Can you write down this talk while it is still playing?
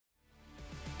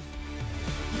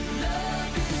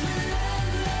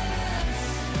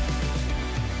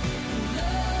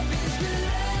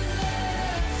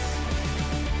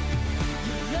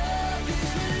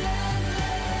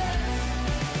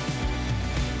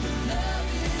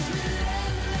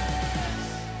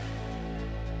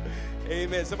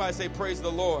Amen. Somebody say, praise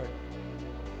the Lord.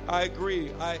 I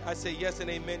agree. I say yes and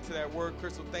amen to that word.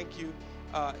 Crystal, thank you.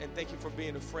 And thank you for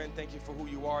being a friend. Thank you for who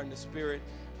you are in the spirit.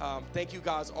 Thank you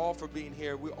guys all for being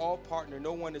here. We all partner.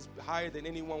 No one is higher than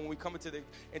anyone. When we come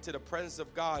into the presence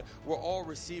of God, we're all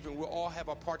receiving. We all have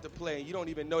a part to play. And you don't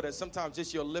even know that sometimes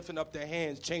just your lifting up their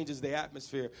hands changes the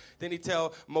atmosphere. Then he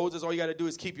tell Moses, all you got to do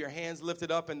is keep your hands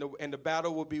lifted up and the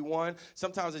battle will be won.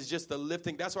 Sometimes it's just the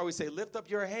lifting. That's why we say lift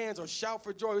up your hands or shout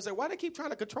for joy. We say, why do they keep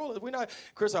trying to control us? We're not.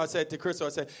 I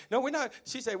said, no, we're not.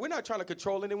 She said, we're not trying to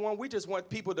control anyone. We just want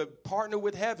people to partner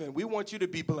with heaven. We want you to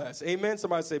be blessed. Amen.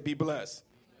 Somebody say, be blessed.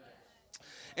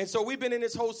 And so we've been in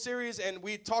this whole series, and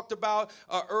we talked about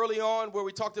early on where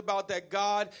we talked about that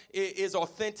God is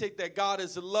authentic, that God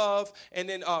is love. And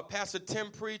then Pastor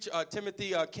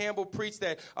Timothy Campbell preached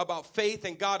that about faith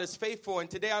and God is faithful. And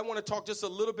today I want to talk just a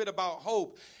little bit about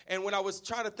hope. And when I was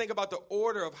trying to think about the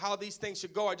order of how these things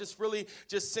should go, I just really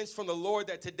sensed from the Lord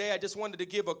that today I just wanted to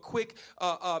give a quick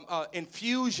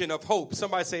infusion of hope.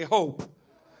 Somebody say hope.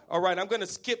 All right, I'm going to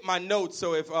skip my notes.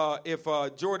 So if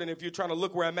Jordan, if you're trying to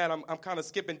look where I'm at, I'm kind of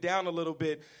skipping down a little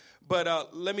bit.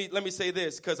 But let me say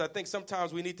this, because I think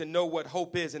sometimes we need to know what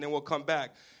hope is, and then we'll come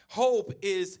back. Hope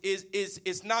is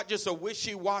not just a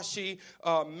wishy-washy,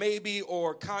 maybe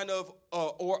or kind of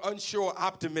or unsure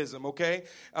optimism. Okay,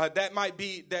 that might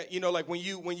be that, like when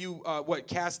you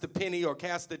cast the penny or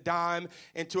cast the dime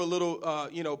into a little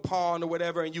pond or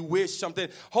whatever, and you wish something.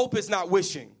 Hope is not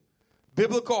wishing.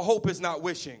 Biblical hope is not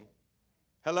wishing.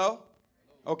 Hello?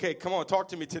 Okay, come on, talk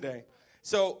to me today.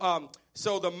 So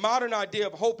the modern idea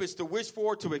of hope is to wish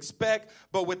for, to expect,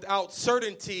 but without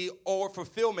certainty or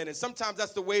fulfillment. And sometimes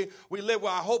that's the way we live.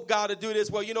 Well, I hope God will do this.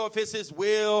 Well, if it's His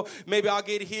will, maybe I'll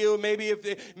get healed. Maybe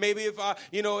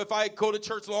if I go to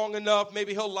church long enough,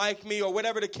 maybe He'll like me, or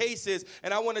whatever the case is.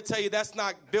 And I want to tell you, that's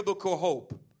not biblical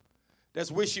hope.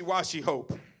 That's wishy-washy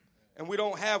hope. And we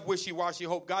don't have wishy-washy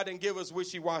hope. God didn't give us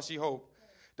wishy-washy hope.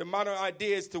 The modern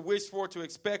idea is to wish for, to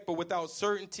expect, but without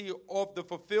certainty of the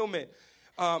fulfillment.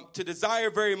 To desire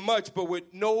very much, but with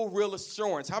no real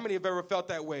assurance. How many have ever felt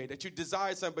that way? That you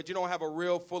desire something, but you don't have a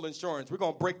real full assurance. We're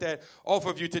going to break that off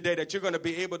of you today, that you're going to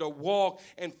be able to walk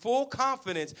in full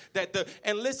confidence.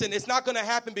 And listen, it's not going to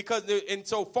happen and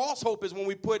so false hope is when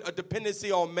we put a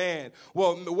dependency on man.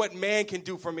 Well, what man can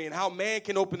do for me and how man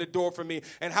can open the door for me.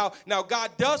 And how, now God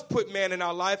does put man in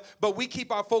our life, but we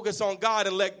keep our focus on God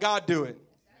and let God do it.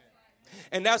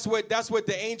 And that's what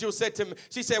the angel said to me.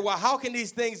 She said, well, how can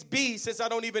these things be since I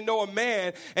don't even know a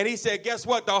man? And he said, guess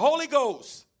what? The Holy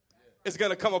Ghost is going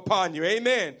to come upon you.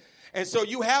 Amen. And so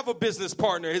you have a business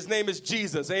partner. His name is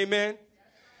Jesus. Amen.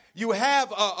 You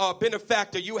have a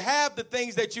benefactor. You have the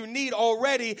things that you need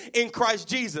already in Christ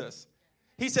Jesus.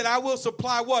 He said, I will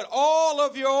supply what? All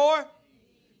of your,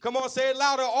 come on, say it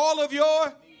louder, all of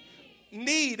your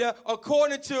need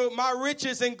according to my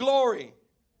riches and glory.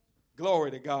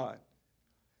 Glory to God.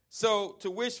 So to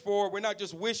wish for, we're not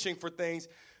just wishing for things.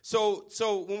 So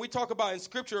when we talk about in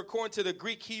Scripture, according to the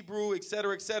Greek, Hebrew, et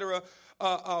cetera,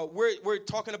 we're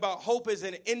talking about hope as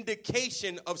an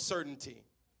indication of certainty.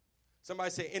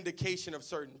 Somebody say indication of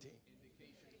certainty.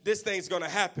 This thing's going to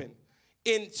happen.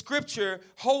 In Scripture,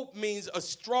 hope means a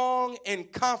strong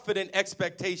and confident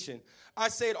expectation. I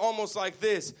say it almost like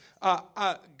this.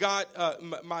 God,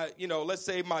 let's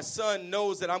say my son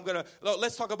knows that I'm going to,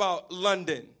 let's talk about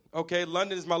London. Okay,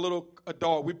 London is my little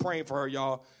dog. We're praying for her,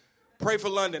 y'all. Pray for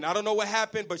London. I don't know what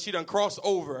happened, but she done crossed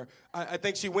over. I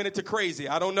think she went into crazy.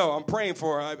 I don't know. I'm praying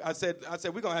for her. I said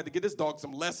we're going to have to get this dog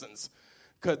some lessons.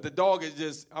 Because the dog is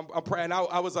just, I'm praying.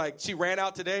 I was like, she ran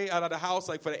out today out of the house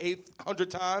like for the 800th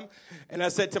time. And I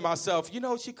said to myself,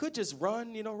 she could just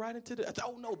run, right into the, I said,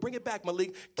 oh no, bring it back,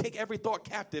 Malik. Take every thought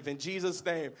captive in Jesus'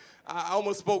 name. I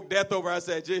almost spoke death over. I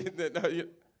said,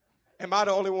 am I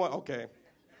the only one? Okay.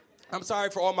 I'm sorry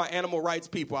for all my animal rights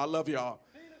people. I love y'all.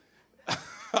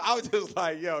 I was just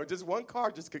like, just one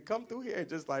car just could come through here and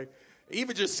just like,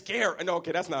 even just scare. No,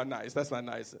 okay, that's not nice. That's not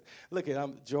nice. Look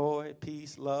I'm joy,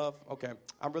 peace, love. Okay,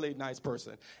 I'm really a nice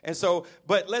person. And so,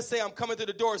 but let's say I'm coming through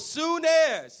the door. Soon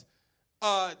as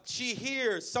she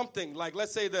hears something, like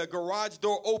let's say the garage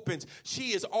door opens,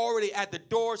 she is already at the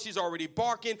door. She's already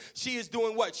barking. She is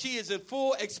doing what? She is in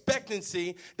full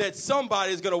expectancy that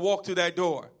somebody is going to walk through that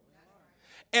door.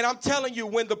 And I'm telling you,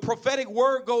 when the prophetic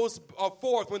word goes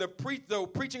forth, when the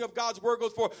preaching of God's word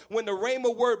goes forth, when the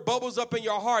rhema word bubbles up in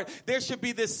your heart, there should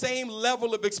be this same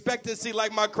level of expectancy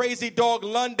like my crazy dog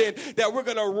London, that we're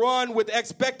going to run with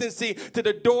expectancy to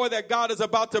the door that God is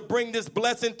about to bring this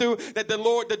blessing through,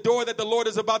 the door that the Lord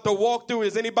is about to walk through.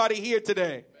 Is anybody here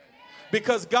today?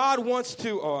 Because God wants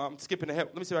to, I'm skipping ahead.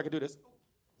 Let me see if I can do this.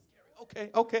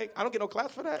 Okay. I don't get no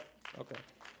claps for that. Okay.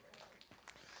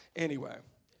 Anyway.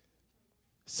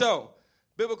 So,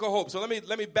 biblical hope. So let me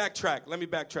backtrack. Let me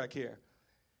backtrack here.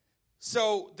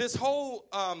 So this whole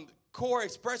core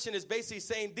expression is basically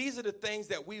saying these are the things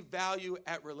that we value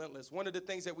at Relentless. One of the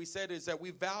things that we said is that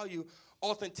we value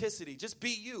authenticity. Just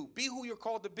be you. Be who you're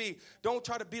called to be. Don't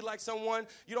try to be like someone.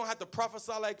 You don't have to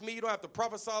prophesy like me. You don't have to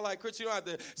prophesy like Chris. You don't have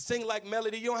to sing like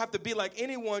Melody. You don't have to be like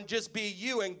anyone. Just be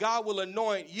you, and God will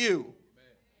anoint you, amen,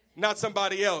 not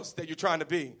somebody else that you're trying to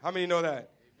be. How many know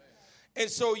that? And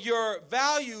so your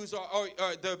values or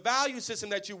the value system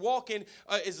that you walk in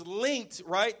is linked,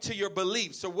 right, to your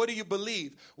beliefs. So what do you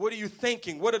believe? What are you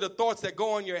thinking? What are the thoughts that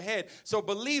go on your head? So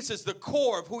beliefs is the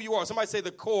core of who you are. Somebody say the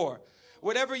core.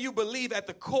 Whatever you believe at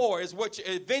the core is what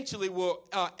eventually will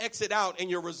exit out in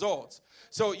your results.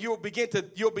 So you'll believe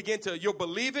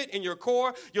it in your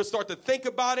core. You'll start to think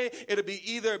about it. It'll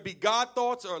either be God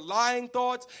thoughts or lying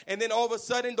thoughts. And then all of a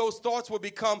sudden those thoughts will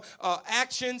become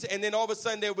actions. And then all of a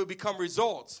sudden they will become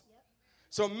results.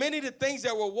 So many of the things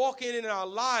that we're walking in our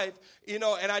life, and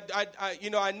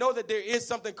I know that there is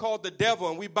something called the devil,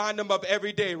 and we bind them up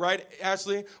every day, right,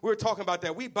 Ashley? We were talking about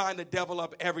that. We bind the devil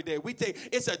up every day.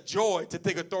 It's a joy to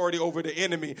take authority over the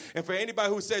enemy. And for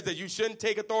anybody who says that you shouldn't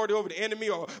take authority over the enemy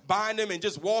or bind him and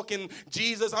just walk in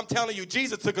Jesus, I'm telling you,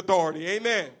 Jesus took authority.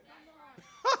 Amen.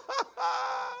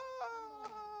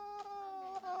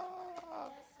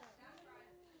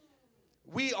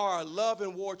 We are a love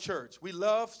and war church. We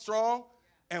love strong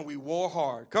and we war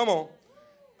hard. Come on.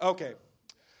 Okay.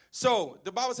 So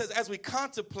the Bible says as we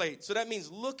contemplate, so that means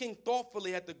looking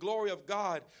thoughtfully at the glory of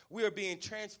God, we are being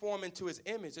transformed into his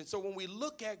image. And so when we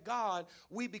look at God,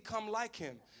 we become like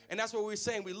him. And that's what we're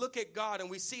saying. We look at God and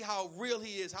we see how real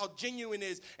he is, how genuine he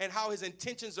is, and how his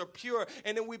intentions are pure.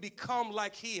 And then we become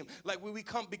like him, like we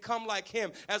become like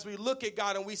him. As we look at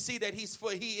God and we see that he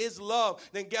is love,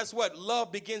 then guess what?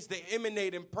 Love begins to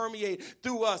emanate and permeate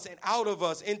through us and out of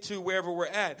us into wherever we're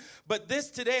at. But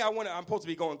this today, I'm supposed to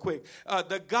be going quick.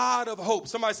 The God of hope.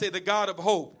 Somebody say the God of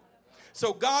hope.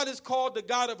 So God is called the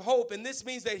God of hope, and this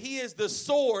means that he is the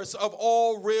source of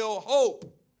all real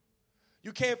hope.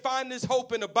 You can't find this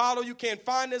hope in a bottle. You can't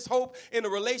find this hope in a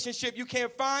relationship. You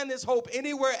can't find this hope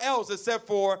anywhere else except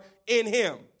for in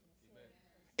him. Amen.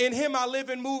 In him I live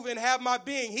and move and have my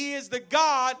being. He is the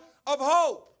God of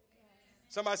hope.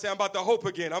 Somebody say, I'm about to hope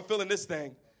again. I'm feeling this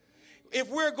thing. If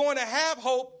we're going to have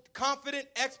hope, confident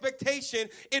expectation,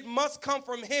 it must come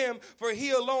from him, for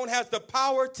he alone has the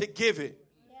power to give it.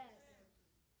 Yes.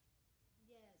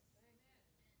 Yes.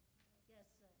 Yes,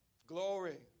 sir.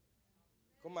 Glory.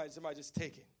 Come on, somebody just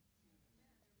take it.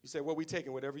 You say, well, we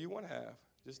taking whatever you want to have.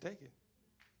 Just take it.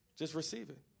 Just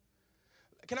receive it.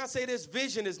 Can I say this?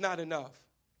 Vision is not enough.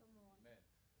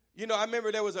 I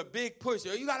remember there was a big push.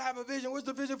 You got to have a vision. What's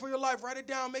the vision for your life? Write it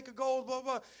down. Make a goal, blah,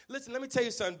 blah. Listen, let me tell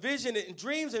you something. Vision and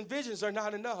dreams and visions are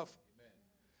not enough. Amen.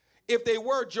 If they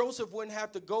were, Joseph wouldn't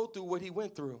have to go through what he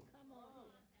went through.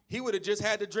 He would have just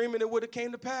had the dream and it would have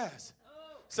came to pass.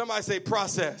 Somebody say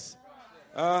process.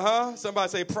 Somebody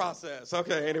say process.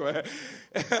 Okay, anyway.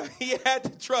 He had to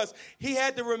trust. He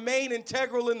had to remain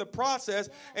integral in the process,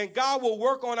 and God will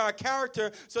work on our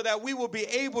character so that we will be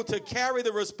able to carry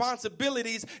the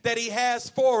responsibilities that he has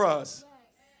for us.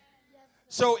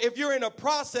 So if you're in a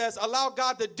process, allow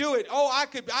God to do it. Oh,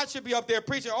 I should be up there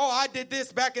preaching. Oh, I did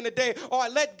this back in the day. Oh,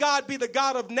 let God be the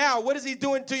God of now. What is he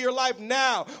doing to your life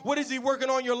now? What is he working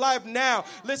on your life now?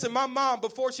 Listen, my mom,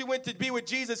 before she went to be with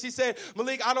Jesus, she said,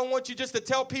 Malik, I don't want you just to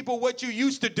tell people what you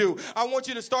used to do. I want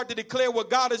you to start to declare what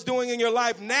God is doing in your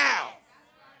life now.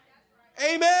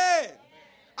 Amen.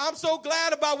 I'm so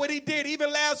glad about what he did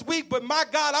even last week, but my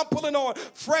God, I'm pulling on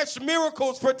fresh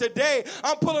miracles for today.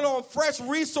 I'm pulling on fresh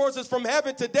resources from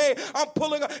heaven today.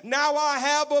 Now I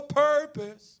have a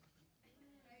purpose.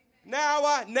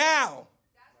 Now.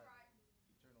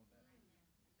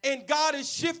 And God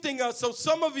is shifting us. So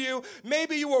some of you,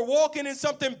 maybe you were walking in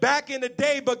something back in the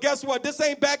day, but guess what? This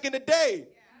ain't back in the day.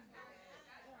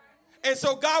 And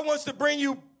so God wants to bring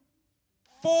you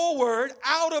forward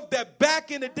out of that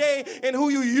back in the day and who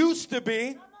you used to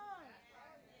be.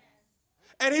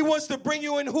 And he wants to bring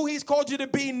you in who he's called you to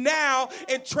be now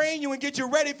and train you and get you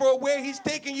ready for where he's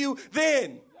taking you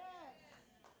then.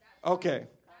 Okay.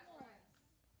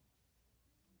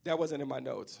 That wasn't in my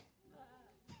notes.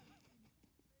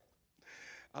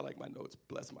 I like my notes.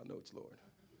 Bless my notes, Lord.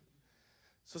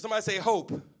 So somebody say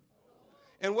hope.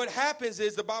 And what happens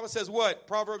is the Bible says what?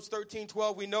 Proverbs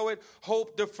 13:12, we know it.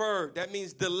 Hope deferred. That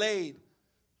means delayed.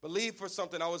 Believe for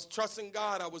something. I was trusting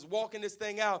God. I was walking this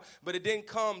thing out, but it didn't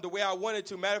come the way I wanted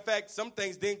to. Matter of fact, some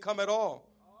things didn't come at all.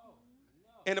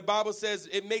 And the Bible says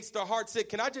it makes the heart sick.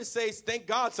 Can I just say, thank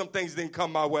God some things didn't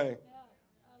come my way.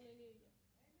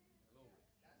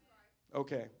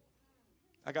 Okay.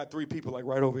 I got 3 people like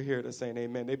right over here that's saying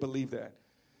amen. They believe that.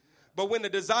 But when the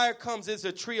desire comes, it's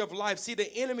a tree of life. See,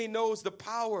 the enemy knows the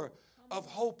power of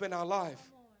hope in our life.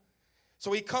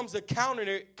 So he comes to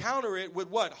counter it with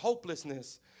what?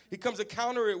 Hopelessness. He comes to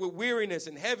counter it with weariness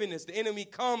and heaviness. The enemy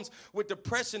comes with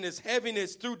depression, this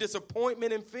heaviness through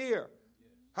disappointment and fear.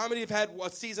 How many have had a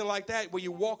season like that where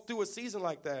you walk through a season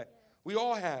like that? We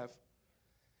all have.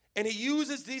 And he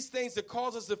uses these things to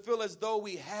cause us to feel as though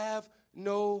we have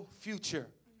no future.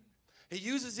 He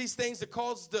uses these things to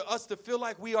cause us to feel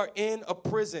like we are in a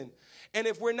prison. And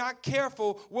if we're not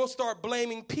careful, we'll start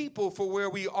blaming people for where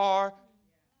we are.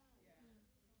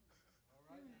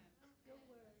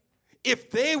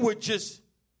 If they could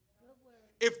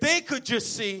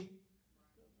just see.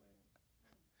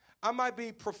 I might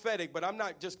be prophetic, but I'm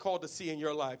not just called to see in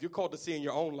your life. You're called to see in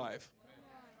your own life.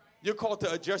 You're called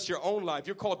to adjust your own life.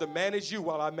 You're called to manage you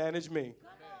while I manage me.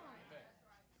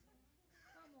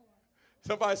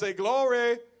 Somebody say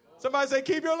glory. Somebody say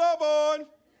keep your love on.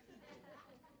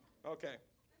 Okay.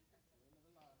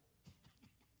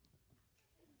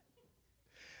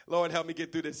 Lord, help me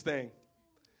get through this thing.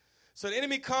 So the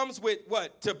enemy comes with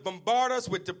what? To bombard us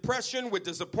with depression, with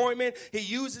disappointment. He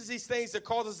uses these things to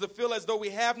cause us to feel as though we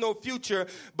have no future.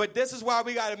 But this is why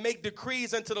we got to make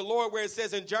decrees unto the Lord, where it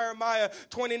says in Jeremiah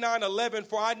 29:11,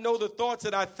 for I know the thoughts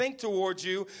that I think towards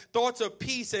you, thoughts of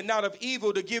peace and not of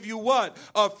evil, to give you what?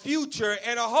 A future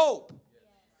and a hope.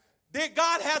 That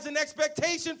God has an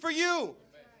expectation for you.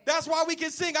 That's why we can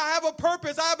sing, I have a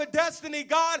purpose, I have a destiny.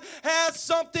 God has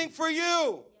something for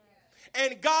you.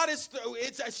 And God is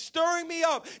stirring me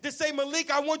up to say,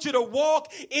 Malik, I want you to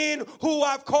walk in who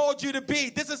I've called you to be.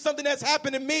 This is something that's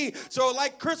happened to me. So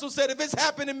like Crystal said, if it's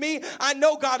happened to me, I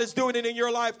know God is doing it in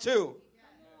your life too.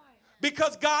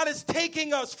 Because God is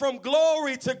taking us from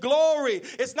glory to glory.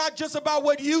 It's not just about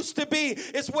what used to be.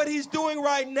 It's what he's doing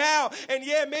right now. And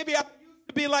yeah, maybe I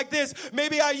be like this.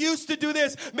 Maybe I used to do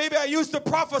this. Maybe I used to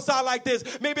prophesy like this.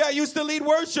 Maybe I used to lead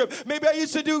worship. Maybe I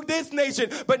used to do this nation.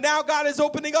 But now God is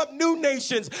opening up new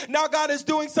nations. Now God is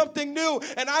doing something new.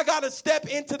 And I got to step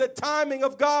into the timing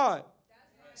of God.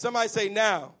 Somebody say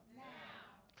now.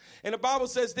 And the Bible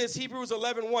says this, Hebrews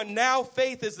 11:1. Now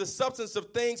faith is the substance of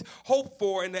things hoped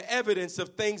for and the evidence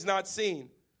of things not seen.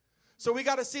 So we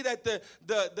got to see that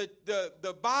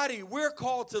the body, we're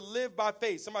called to live by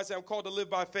faith. Somebody say, I'm called to live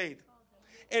by faith.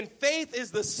 And faith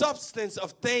is the substance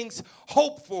of things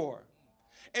hoped for.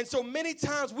 And so many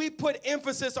times we put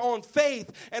emphasis on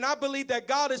faith, and I believe that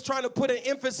God is trying to put an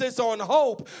emphasis on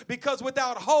hope, because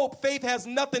without hope, faith has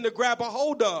nothing to grab a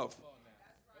hold of.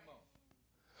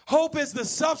 Hope is the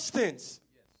substance.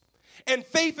 And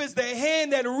faith is the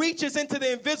hand that reaches into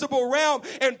the invisible realm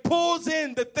and pulls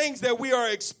in the things that we are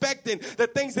expecting, the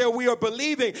things that we are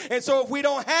believing. And so if we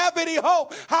don't have any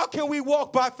hope, how can we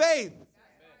walk by faith?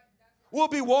 We'll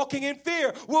be walking in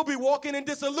fear. We'll be walking in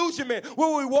disillusionment.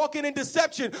 We'll be walking in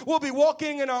deception. We'll be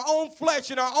walking in our own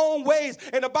flesh, in our own ways.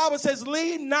 And the Bible says,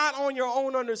 lean not on your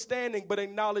own understanding, but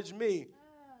acknowledge me.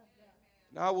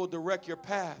 And I will direct your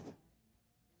path.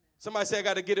 Somebody say, I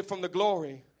got to get it from the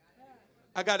glory.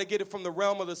 I got to get it from the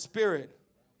realm of the spirit.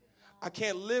 I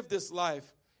can't live this life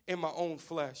in my own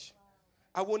flesh.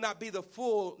 I will not be the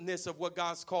fullness of what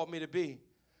God's called me to be.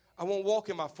 I won't walk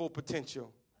in my full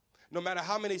potential. No matter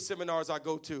how many seminars I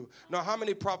go to, no how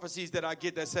many prophecies that I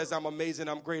get that says I'm amazing,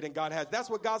 I'm great, and God has. That's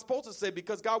what God's supposed to say,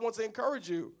 because God wants to encourage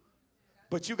you.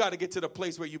 But you got to get to the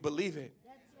place where you believe it.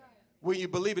 That's right. Where you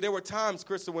believe it. There were times,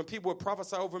 Crystal, when people would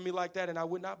prophesy over me like that, and I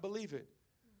would not believe it.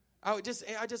 I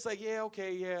just like, yeah,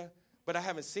 okay, yeah, but I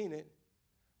haven't seen it.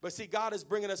 But see, God is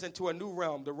bringing us into a new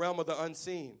realm, the realm of the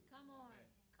unseen. Come on.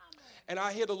 And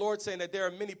I hear the Lord saying that there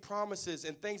are many promises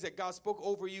and things that God spoke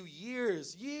over you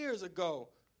years ago.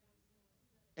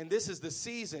 And this is the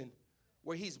season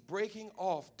where he's breaking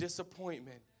off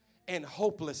disappointment and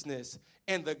hopelessness,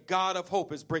 and the God of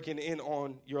hope is breaking in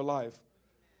on your life.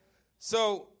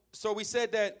 So we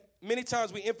said that many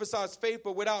times we emphasize faith,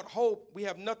 but without hope, we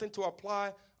have nothing to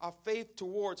apply our faith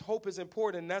towards. Hope is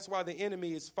important, and that's why the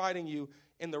enemy is fighting you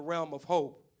in the realm of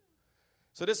hope.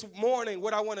 So this morning,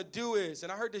 what I want to do is,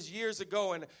 and I heard this years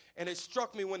ago, and it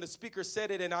struck me when the speaker said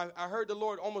it, and I heard the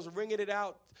Lord almost ringing it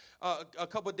out a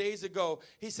couple of days ago.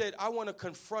 He said, I want to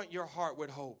confront your heart with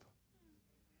hope.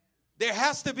 There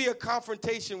has to be a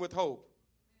confrontation with hope.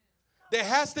 There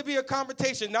has to be a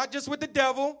confrontation, not just with the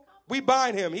devil. We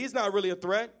bind him. He's not really a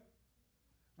threat.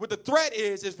 What the threat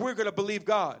is we're going to believe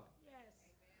God.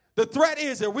 The threat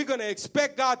is that we're going to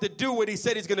expect God to do what he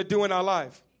said he's going to do in our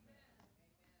life.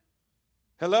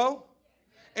 Hello?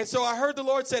 And so I heard the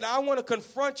Lord said, I want to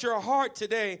confront your heart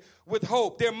today with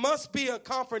hope. There must be a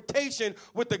confrontation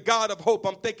with the God of hope.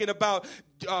 I'm thinking about,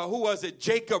 who was it?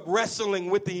 Jacob wrestling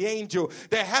with the angel.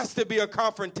 There has to be a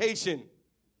confrontation.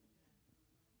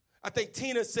 I think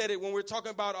Tina said it when we were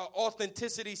talking about our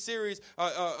authenticity series,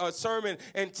 sermon,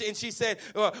 and she said,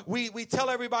 we tell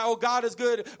everybody, oh, God is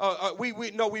good.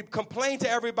 We complain to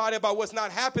everybody about what's not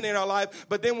happening in our life,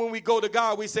 but then when we go to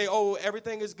God, we say, oh,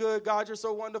 everything is good. God, you're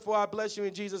so wonderful. I bless you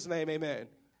in Jesus' name, amen.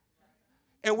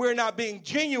 And we're not being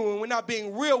genuine. We're not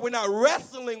being real. We're not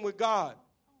wrestling with God.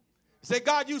 Say,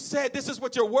 God, you said this is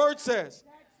what your word says.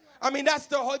 I mean, that's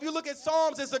the whole, if you look at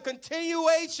Psalms, it's a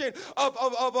continuation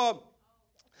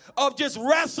of just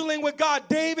wrestling with God.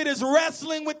 David is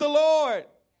wrestling with the Lord.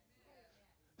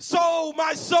 So,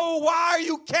 my soul, why are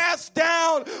you cast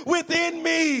down within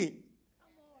me?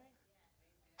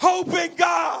 Hope in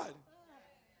God.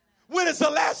 When is the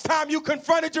last time you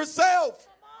confronted yourself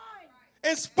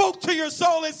and spoke to your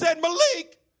soul and said,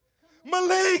 Malik,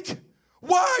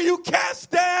 why are you cast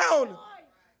down?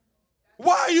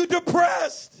 Why are you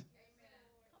depressed?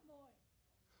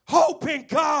 Hope in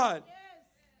God.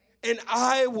 And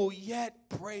I will yet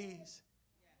praise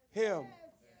him.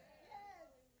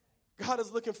 God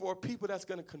is looking for a people that's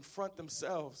going to confront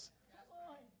themselves.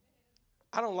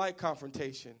 I don't like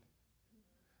confrontation.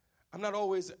 I'm not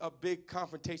always a big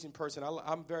confrontation person.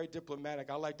 I'm very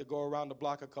diplomatic. I like to go around the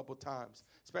block a couple times,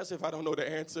 especially if I don't know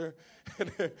the answer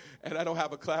and I don't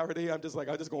have a clarity. I'm just going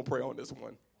to pray on this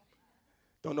one.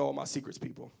 Don't know all my secrets,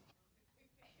 people.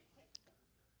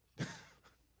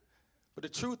 But the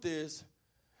truth is,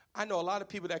 I know a lot of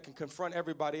people that can confront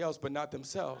everybody else, but not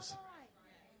themselves.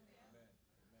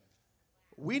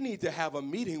 We need to have a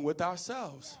meeting with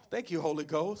ourselves. Thank you, Holy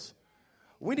Ghost.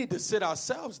 We need to sit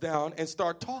ourselves down and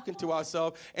start talking to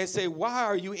ourselves and say, why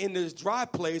are you in this dry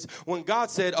place when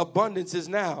God said abundance is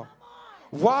now?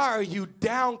 Why are you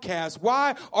downcast?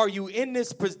 Why are you in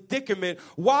this predicament?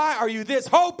 Why are you this?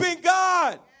 Hope in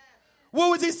God.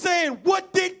 What was he saying?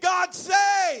 What did God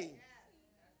say?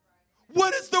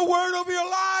 What is the word of your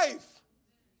life?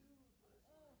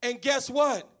 And guess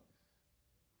what?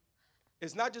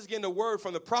 It's not just getting a word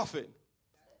from the prophet.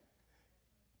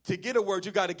 To get a word,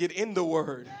 you got to get in the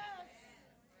word.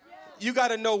 You got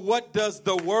to know, what does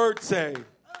the word say?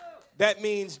 That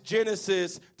means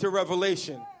Genesis to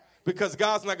Revelation. Because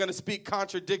God's not going to speak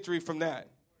contradictory from that,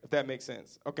 if that makes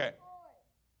sense. Okay.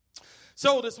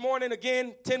 So this morning,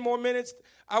 again, 10 more minutes.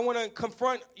 I want to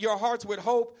confront your hearts with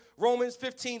hope. Romans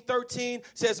 15:13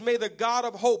 says, may the God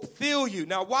of hope fill you.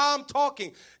 Now, while I'm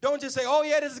talking, don't just say, oh,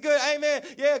 yeah, this is good. Amen.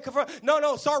 Yeah, confront.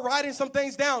 No, start writing some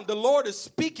things down. The Lord is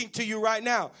speaking to you right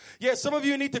now. Yeah, some of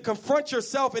you need to confront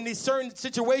yourself in these certain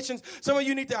situations. Some of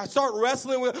you need to start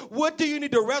wrestling with, what do you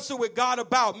need to wrestle with God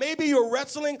about? Maybe you're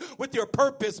wrestling with your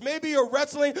purpose. Maybe you're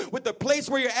wrestling with the place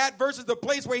where you're at versus the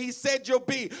place where he said you'll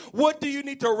be. What do you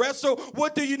need to wrestle?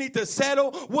 What do you need to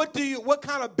settle? What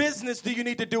kind of business do you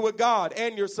need to do with God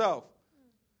and yourself?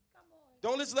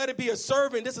 Don't just let it be a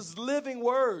sermon. This is living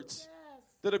words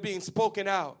that are being spoken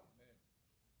out.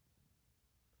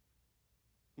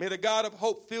 May the God of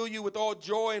hope fill you with all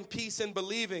joy and peace in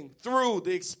believing through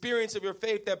the experience of your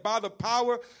faith, that by the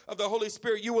power of the Holy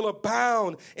Spirit you will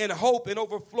abound in hope and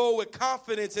overflow with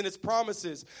confidence in his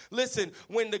promises. Listen,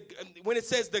 when it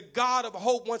says the God of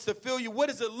hope wants to fill you, what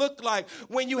does it look like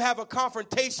when you have a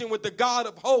confrontation with the God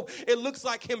of hope? It looks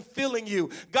like him filling you.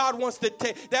 God wants to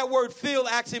take, that word fill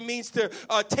actually means to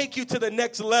take you to the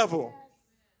next level.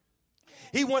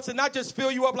 He wants to not just fill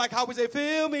you up like how we say,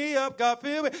 fill me up, God,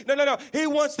 fill me. No. He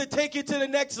wants to take you to the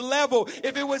next level.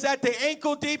 If it was at the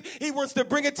ankle deep, he wants to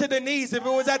bring it to the knees. If it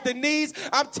was at the knees,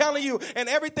 I'm telling you, and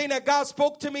everything that God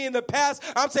spoke to me in the past,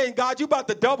 I'm saying, God, you about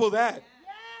to double that.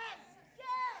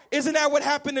 Isn't that what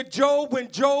happened to Job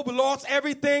when Job lost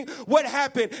everything? What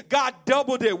happened? God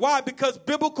doubled it. Why? Because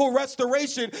biblical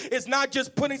restoration is not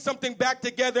just putting something back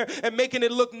together and making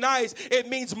it look nice. It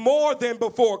means more than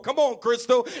before. Come on,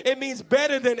 Crystal. It means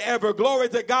better than ever. Glory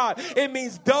to God. It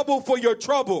means double for your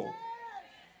trouble.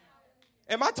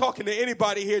 Am I talking to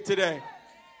anybody here today?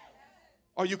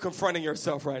 Are you confronting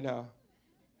yourself right now?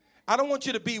 I don't want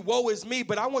you to be woe is me,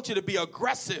 but I want you to be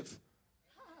aggressive.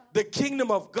 The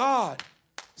kingdom of God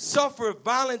suffer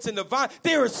violence in the violent.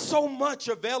 There is so much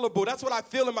available. That's what I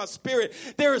feel in my spirit.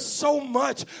 There is so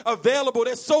much available.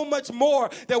 There's so much more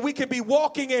that we can be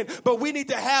walking in, but we need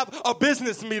to have a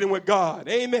business meeting with God.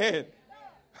 Amen.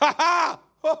 Ha ha.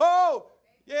 Ho ho.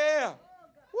 Yeah.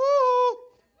 Woo.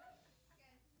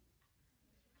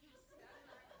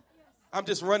 I'm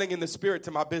just running in the spirit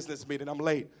to my business meeting. I'm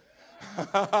late.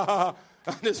 I'm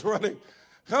just running.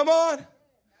 Come on.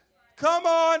 Come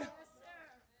on.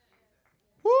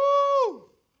 Woo!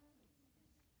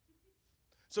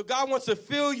 So God wants to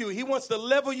fill you. He wants to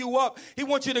level you up. He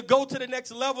wants you to go to the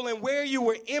next level. And where you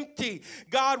were empty,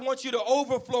 God wants you to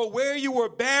overflow. Where you were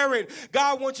barren,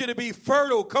 God wants you to be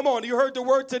fertile. Come on, you heard the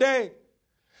word today.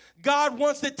 God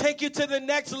wants to take you to the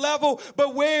next level.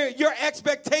 But where your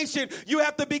expectation, you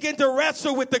have to begin to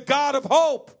wrestle with the God of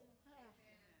hope.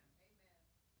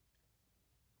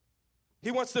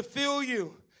 He wants to fill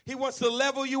you. He wants to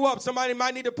level you up. Somebody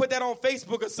might need to put that on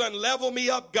Facebook or something. Level me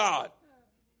up, God.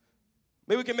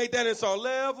 Maybe we can make that in a song.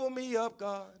 Level me up,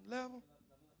 God. Level.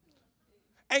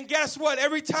 And guess what?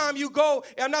 Every time you go,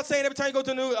 I'm not saying every time you go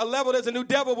to a level there's a new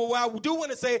devil, but what I do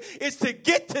want to say is to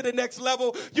get to the next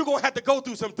level, you're going to have to go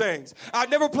through some things.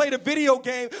 I've never played a video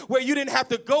game where you didn't have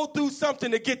to go through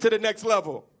something to get to the next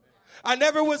level. I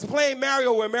never was playing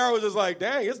Mario where Mario was just like,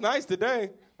 dang, it's nice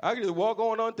today. I can just walk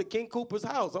on to King Koopa's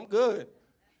house. I'm good.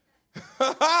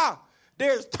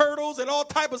 There's turtles and all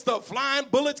type of stuff, flying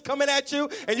bullets coming at you,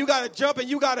 and you got to jump and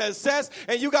you got to assess,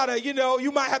 and you got to,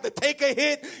 you might have to take a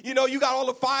hit. You got all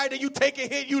the fire, then you take a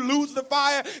hit, you lose the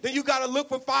fire, then you got to look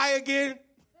for fire again.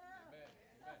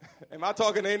 Am I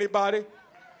talking to anybody?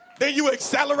 Then you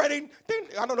accelerating.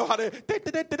 I don't know how to. And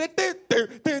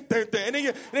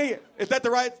then is that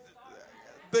the right?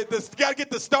 You got to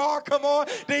get the star, come on.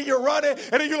 Then you're running,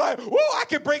 and then you're like, whoa, I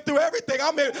can break through everything.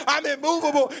 I'm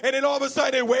immovable. And then all of a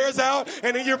sudden it wears out,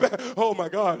 and then you're back. Oh, my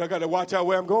God, I got to watch out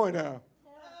where I'm going now.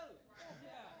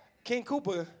 King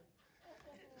Koopa,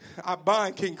 I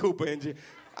bind King Koopa.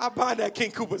 I bind that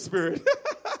King Koopa spirit.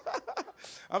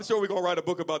 I'm sure we're going to write a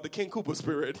book about the King Koopa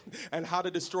spirit and how to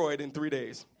destroy it in 3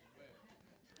 days.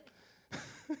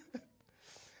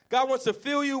 God wants to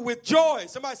fill you with joy.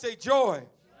 Somebody say joy.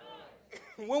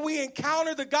 When we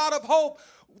encounter the God of hope,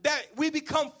 that we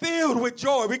become filled with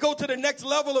joy. We go to the next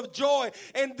level of joy.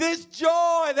 And this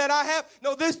joy that I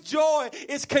have, this joy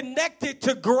is connected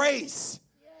to grace.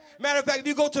 Matter of fact, if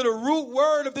you go to the root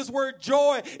word of this word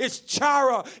joy, it's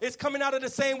chara. It's coming out of the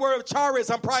same word of charis.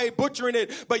 I'm probably butchering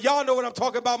it, but y'all know what I'm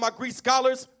talking about, my Greek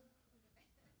scholars.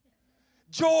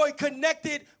 Joy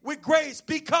connected with grace.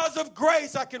 Because of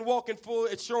grace, I can walk in full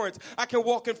assurance. I can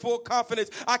walk in full confidence.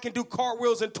 I can do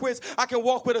cartwheels and twists. I can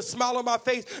walk with a smile on my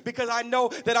face because I know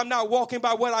that I'm not walking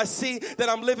by what I see, that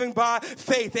I'm living by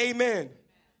faith. Amen.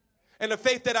 And the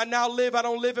faith that I now live, I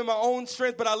don't live in my own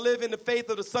strength, but I live in the faith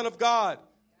of the Son of God.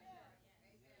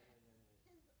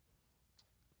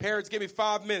 Parents, give me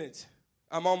 5 minutes.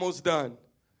 I'm almost done.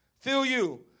 Fill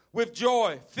you with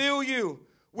joy. Fill you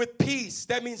with peace.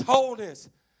 That means wholeness.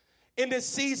 In this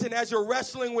season, as you're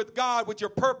wrestling with God, with your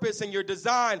purpose and your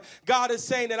design, God is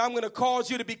saying that I'm going to cause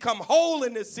you to become whole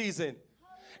in this season.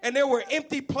 And there were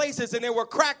empty places, and there were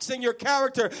cracks in your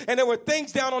character, and there were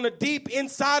things down on the deep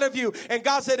inside of you. And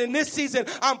God said, in this season,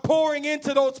 I'm pouring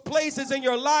into those places in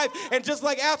your life. And just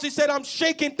like Ashley said, I'm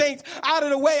shaking things out of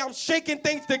the way. I'm shaking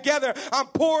things together. I'm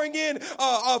pouring in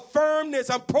a firmness.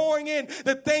 I'm pouring in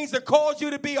the things that cause you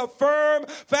to be a firm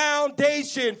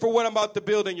foundation for what I'm about to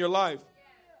build in your life.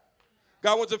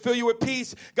 God wants to fill you with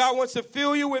peace. God wants to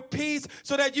fill you with peace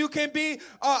so that you can be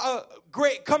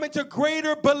come into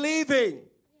greater believing.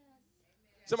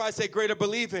 Somebody say greater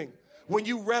believing. When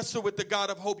you wrestle with the God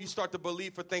of hope, you start to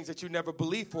believe for things that you never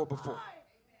believed for before.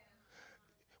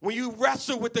 When you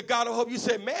wrestle with the God of hope, you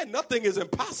say, man, nothing is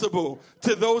impossible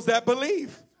to those that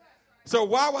believe. So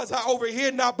why was I over here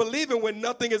not believing when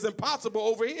nothing is impossible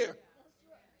over here?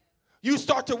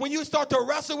 When you start to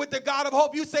wrestle with the God of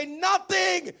hope, you say,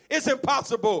 nothing is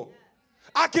impossible.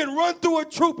 I can run through a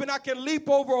troop and I can leap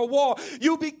over a wall.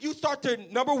 You start to,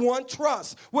 number one,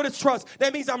 trust. What is trust?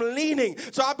 That means I'm leaning.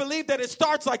 So I believe that it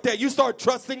starts like that. You start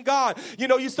trusting God.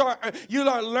 You start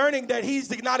learning that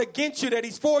he's not against you, that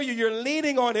he's for you. You're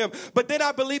leaning on him. But then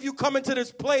I believe you come into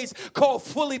this place called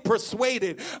fully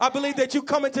persuaded. I believe that you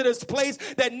come into this place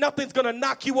that nothing's going to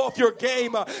knock you off your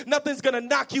game. Nothing's going to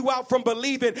knock you out from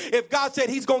believing. If God said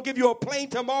he's going to give you a plane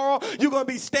tomorrow, you're going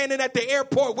to be standing at the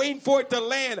airport waiting for it to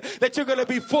land. That you're going to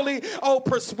be fully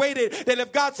persuaded that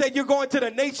if God said you're going to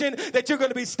the nation, that you're going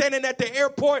to be standing at the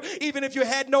airport, even if you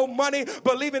had no money,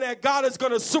 believing that God is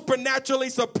going to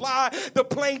supernaturally supply the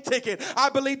plane ticket. I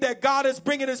believe that God is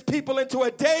bringing his people into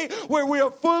a day where we are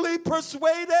fully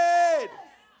persuaded.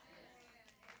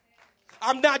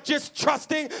 I'm not just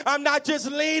trusting. I'm not just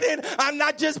leaning. I'm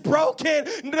not just broken.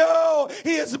 No,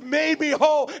 he has made me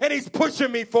whole and he's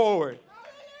pushing me forward.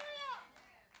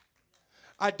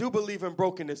 I do believe in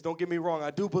brokenness. Don't get me wrong.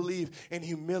 I do believe in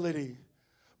humility.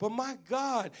 But my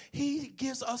God, he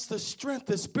gives us the strength,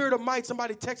 the spirit of might.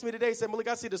 Somebody texted me today and said, Malik,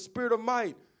 I see the spirit of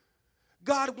might.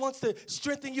 God wants to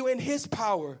strengthen you in his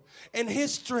power and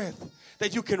his strength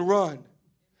that you can run.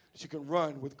 That you can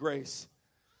run with grace.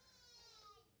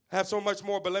 I have so much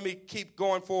more, but let me keep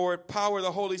going forward. Power of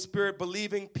the Holy Spirit.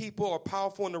 Believing people are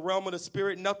powerful in the realm of the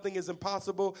Spirit. Nothing is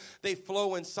impossible. They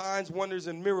flow in signs, wonders,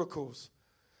 and miracles.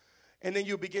 And then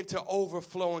you begin to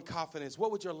overflow in confidence.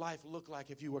 What would your life look like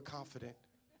if you were confident?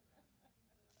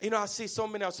 You know, I see so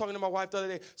many. I was talking to my wife the other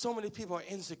day. So many people are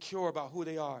insecure about who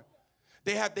they are.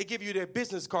 They give you their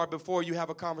business card before you have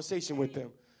a conversation with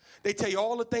them. They tell you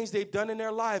all the things they've done in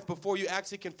their life before you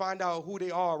actually can find out who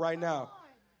they are right now.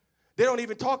 They don't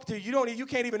even talk to you. You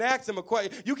can't even ask them a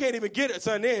question. You can't even get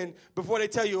something in before they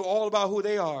tell you all about who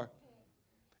they are.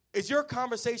 Is your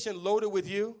conversation loaded with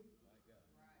you?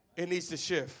 It needs to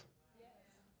shift.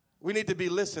 We need to be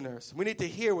listeners. We need to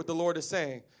hear what the Lord is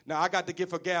saying. Now, I got the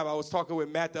gift of gab. I was talking with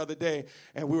Matt the other day,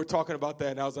 and we were talking about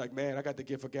that, and I was like, man, I got the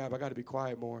gift of gab. I got to be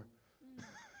quiet more.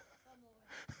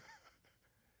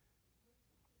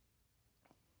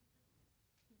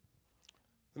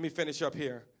 Let me finish up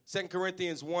here. 2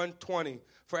 Corinthians 1:20.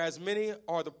 For as many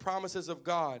are the promises of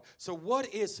God. So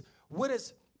what is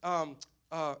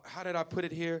how did I put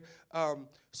it here?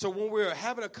 So when we're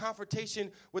having a confrontation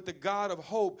with the God of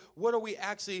hope, what are we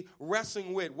actually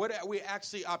wrestling with? What are we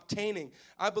actually obtaining?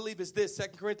 I believe it's this,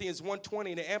 2 Corinthians 1:20,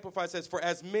 and the Amplified says, for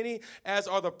as many as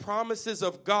are the promises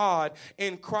of God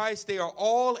in Christ, they are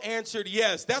all answered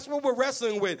yes. That's what we're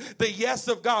wrestling with, the yes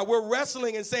of God. We're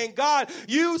wrestling and saying, God,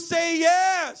 you say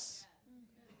yes.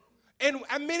 And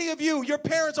many of you, your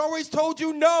parents always told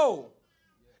you no.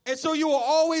 And so you are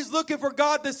always looking for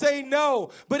God to say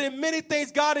no. But in many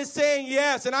things, God is saying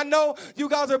yes. And I know you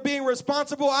guys are being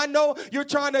responsible. I know you're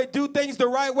trying to do things the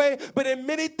right way. But in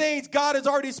many things, God has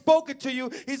already spoken to you.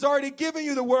 He's already given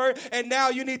you the word. And now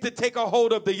you need to take a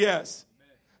hold of the yes.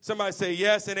 Amen. Somebody say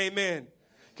yes and amen.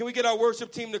 Can we get our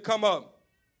worship team to come up?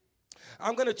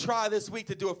 I'm going to try this week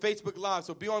to do a Facebook Live,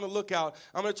 so be on the lookout.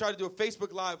 I'm going to try to do a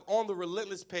Facebook Live on the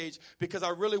Relentless page because I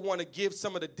really want to give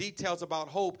some of the details about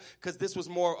hope because this was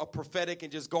more a prophetic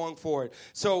and just going for it.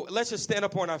 So let's just stand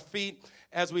up on our feet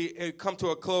as we come to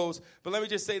a close. But let me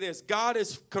just say this. God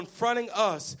is confronting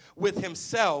us with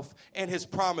himself and his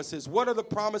promises. What are the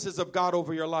promises of God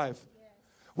over your life?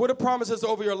 What are the promises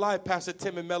over your life, Pastor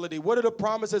Tim and Melody? What are the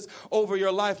promises over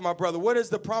your life, my brother? What is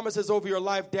the promises over your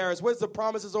life, Darius? What's the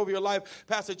promises over your life,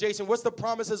 Pastor Jason? What's the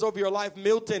promises over your life,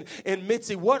 Milton and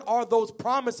Mitzi? What are those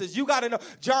promises? You got to know.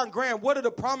 John Graham, what are the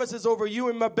promises over you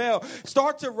and Mabel?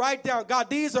 Start to write down. God,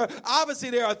 these are, obviously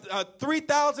there are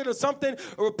 3,000 or something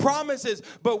promises,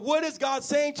 but what is God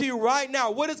saying to you right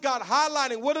now? What is God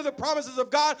highlighting? What are the promises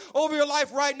of God over your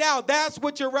life right now? That's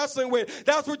what you're wrestling with.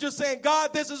 That's what you're saying.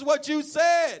 God, this is what you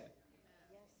said.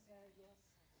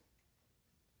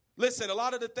 Listen, a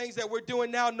lot of the things that we're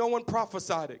doing now, no one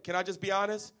prophesied it. Can I just be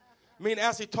honest? Me and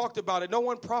Ashley talked about it. No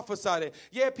one prophesied it.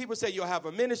 Yeah, people say you'll have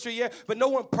a ministry, yeah, but no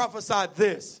one prophesied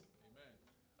this. Amen.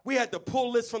 We had to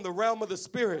pull this from the realm of the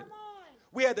Spirit.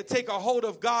 We had to take a hold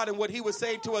of God and what he was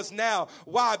saying to us now.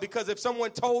 Why? Because if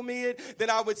someone told me it, then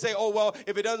I would say, oh, well,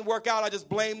 if it doesn't work out, I just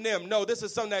blame them. No, this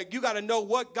is something that you got to know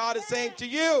what God is saying to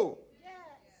you.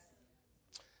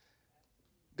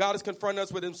 God is confronting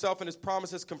us with himself and his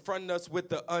promises, confronting us with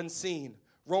the unseen.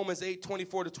 Romans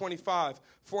 8:24-25.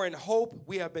 For in hope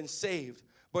we have been saved,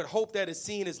 but hope that is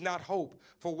seen is not hope.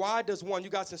 For why does one,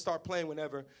 you guys can start playing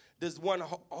whenever, does one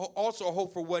also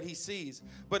hope for what he sees?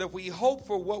 But if we hope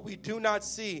for what we do not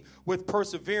see with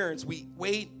perseverance, we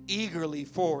wait eagerly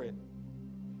for it.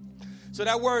 So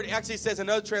that word actually says in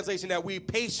another translation that we wait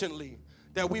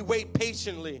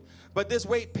patiently. But this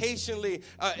wait patiently,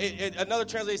 another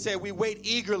translation said we wait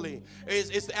eagerly.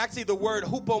 It's actually the word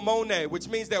hupomone, which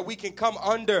means that we can come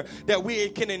under, that we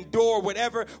can endure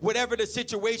whatever the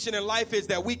situation in life is,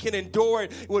 that we can endure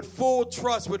it with full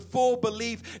trust, with full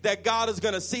belief that God is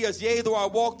going to see us. Yea, though I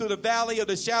walk through the valley of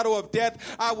the shadow of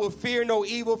death, I will fear no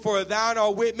evil, for thou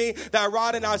art with me. Thy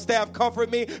rod and thy staff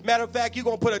comfort me. Matter of fact, you're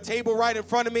going to put a table right in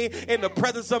front of me in the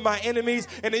presence of my enemies,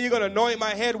 and then you're going to anoint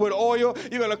my head with oil.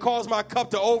 You're going to cause my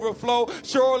cup to overflow.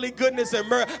 Surely goodness and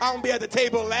mercy. I'm going to be at the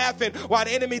table laughing while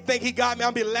the enemy think he got me.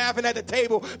 I'm going to be laughing at the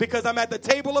table because I'm at the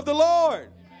table of the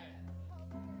Lord.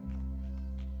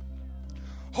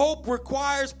 Hope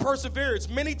requires perseverance.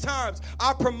 Many times,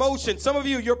 our promotion, some of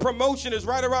you, your promotion is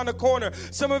right around the corner.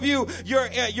 Some of you,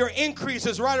 your increase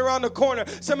is right around the corner.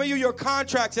 Some of you, your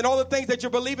contracts and all the things that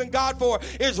you're believing God for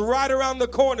is right around the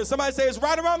corner. Somebody say it's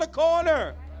right around the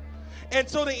corner. And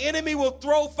so the enemy will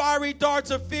throw fiery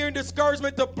darts of fear and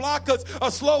discouragement to block us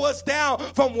or slow us down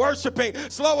from worshiping,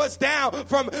 slow us down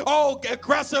from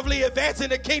aggressively advancing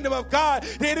the kingdom of God.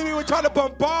 The enemy will try to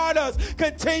bombard us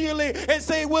continually and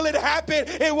say, will it happen?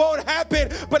 It won't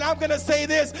happen. But I'm going to say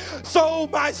this, so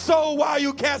my soul, while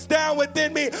you cast down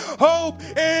within me, hope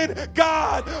in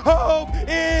God, hope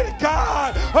in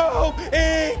God, hope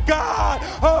in God,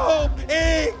 hope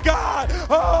in God,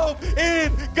 hope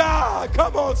in God.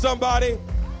 Come on, somebody.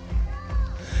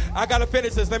 I got to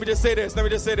finish this. Let me just say this. 2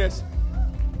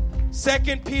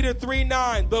 Peter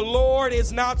 3:9, the Lord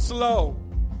is not slow.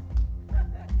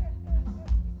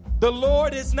 The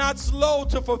Lord is not slow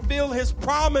to fulfill his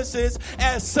promises,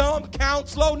 as some count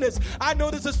slowness. I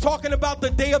know this is talking about the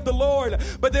day of the Lord,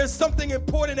 but there's something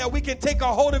important that we can take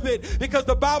a hold of it, because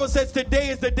the Bible says today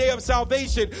is the day of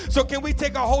salvation. So can we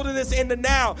take a hold of this in the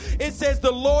now? It says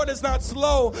the Lord is not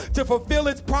slow to fulfill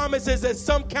his promises, as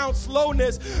some count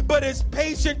slowness, but is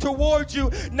patient towards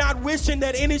you, not wishing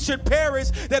that any should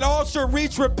perish, that all should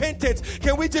reach repentance.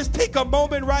 Can we just take a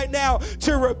moment right now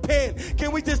to repent?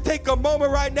 Can we just take a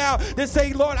moment right now to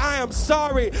say, Lord, I am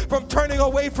sorry from turning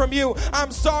away from you.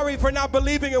 I'm sorry for not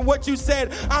believing in what you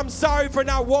said. I'm sorry for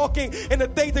not walking in the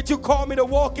things that you called me to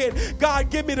walk in. God,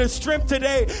 give me the strength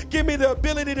today. Give me the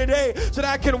ability today so that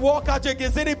I can walk out there.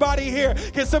 Is anybody here?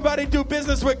 Can somebody do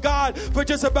business with God for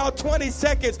just about 20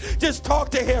 seconds? Just talk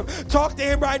to him. Talk to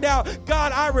him right now.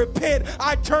 God, I repent.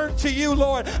 I turn to you,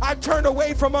 Lord. I turn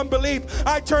away from unbelief.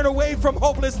 I turn away from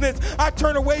hopelessness. I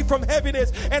turn away from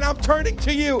heaviness, and I'm turning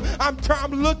to you. I'm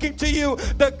looking to you,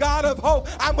 the God of hope.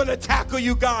 I'm going to tackle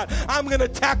you, God. I'm going to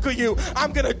tackle you.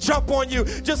 I'm going to jump on you.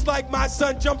 Just like my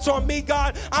son jumps on me,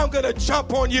 God, I'm going to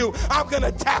jump on you. I'm going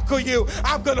to tackle you.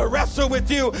 I'm going to wrestle with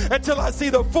you until I see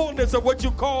the fullness of what you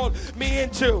called me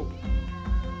into.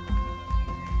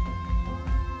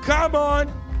 Come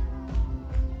on.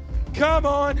 Come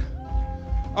on.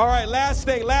 All right, last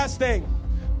thing.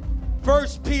 1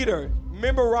 Peter,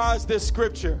 memorize this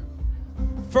scripture.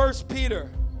 1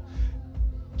 Peter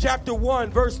chapter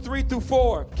 1, verse 3 through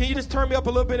 4. Can you just turn me up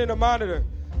a little bit in the monitor?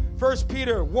 1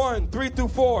 Peter 1, 3 through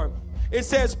 4. It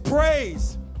says,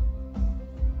 praise.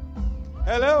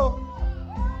 Hello?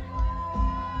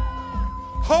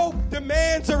 Hope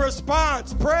demands a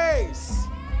response. Praise.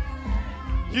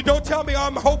 You don't tell me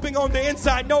I'm hoping on the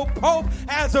inside. No, hope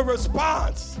has a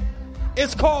response.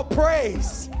 It's called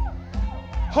praise.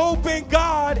 Hope in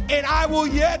God, and I will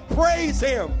yet praise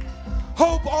him.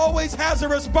 Hope always has a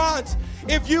response.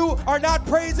 If you are not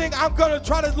praising, I'm going to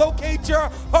try to locate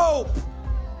your hope.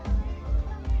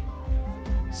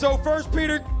 So 1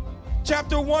 Peter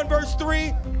chapter 1 verse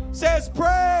 3 says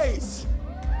praise.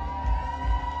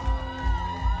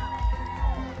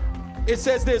 It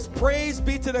says this, praise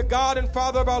be to the God and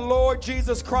Father of our Lord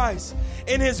Jesus Christ.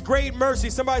 In his great mercy,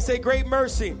 somebody say great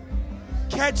mercy.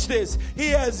 Catch this. He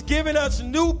has given us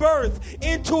new birth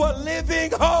into a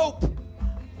living hope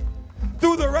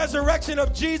through the resurrection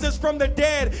of Jesus from the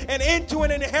dead, and into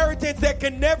an inheritance that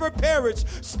can never perish,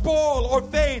 spoil, or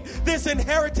fade. This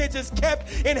inheritance is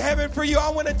kept in heaven for you.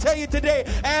 I want to tell you today,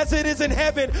 as it is in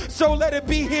heaven, so let it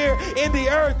be here in the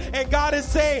earth. And God is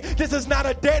saying, this is not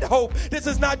a dead hope. This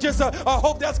is not just a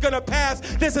hope that's going to pass.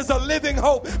 This is a living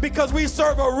hope, because we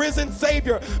serve a risen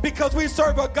Savior, because we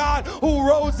serve a God who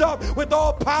rose up with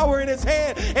all power in his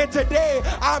hand. And today,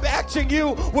 I'm asking you,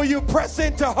 will you press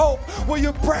into hope? Will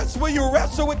you press? Will you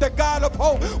wrestle with the God of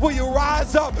hope? Will you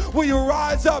rise up? Will you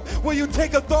rise up? Will you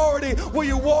take authority? Will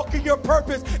you walk in your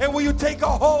purpose? And will you take a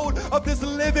hold of this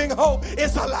living hope?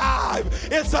 It's alive.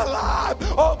 It's alive.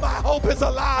 Oh, my hope is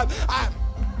alive.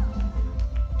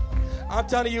 I'm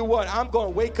telling you what, I'm going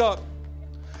to wake up.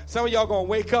 Some of y'all going to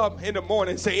wake up in the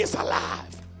morning and say, it's alive.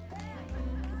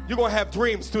 You're going to have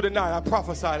dreams through the night. I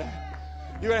prophesy that.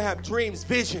 You're going to have dreams,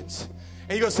 visions.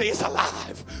 And you're going to say, it's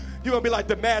alive. You're going to be like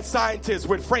the mad scientist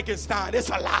with Frankenstein. It's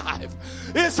alive.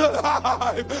 It's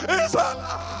alive. It's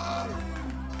alive.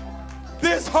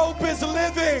 This hope is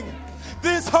living.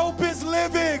 This hope is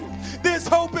living. This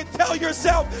hope, and tell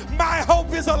yourself, my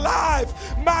hope is alive.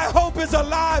 My hope is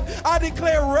alive. I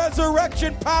declare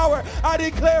resurrection power. I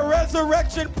declare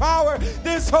resurrection power.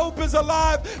 This hope is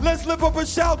alive. Let's lift up a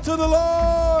shout to the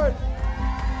Lord.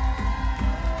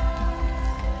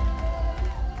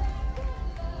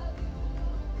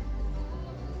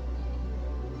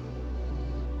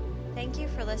 Thank you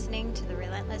for listening to the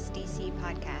Relentless DC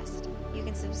podcast. You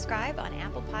can subscribe on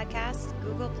Apple Podcasts,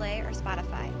 Google Play, or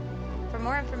Spotify. For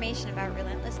more information about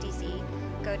Relentless DC,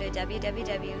 go to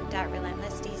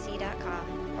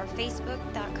www.relentlessdc.com or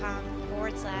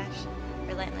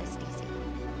facebook.com/relentlessdc.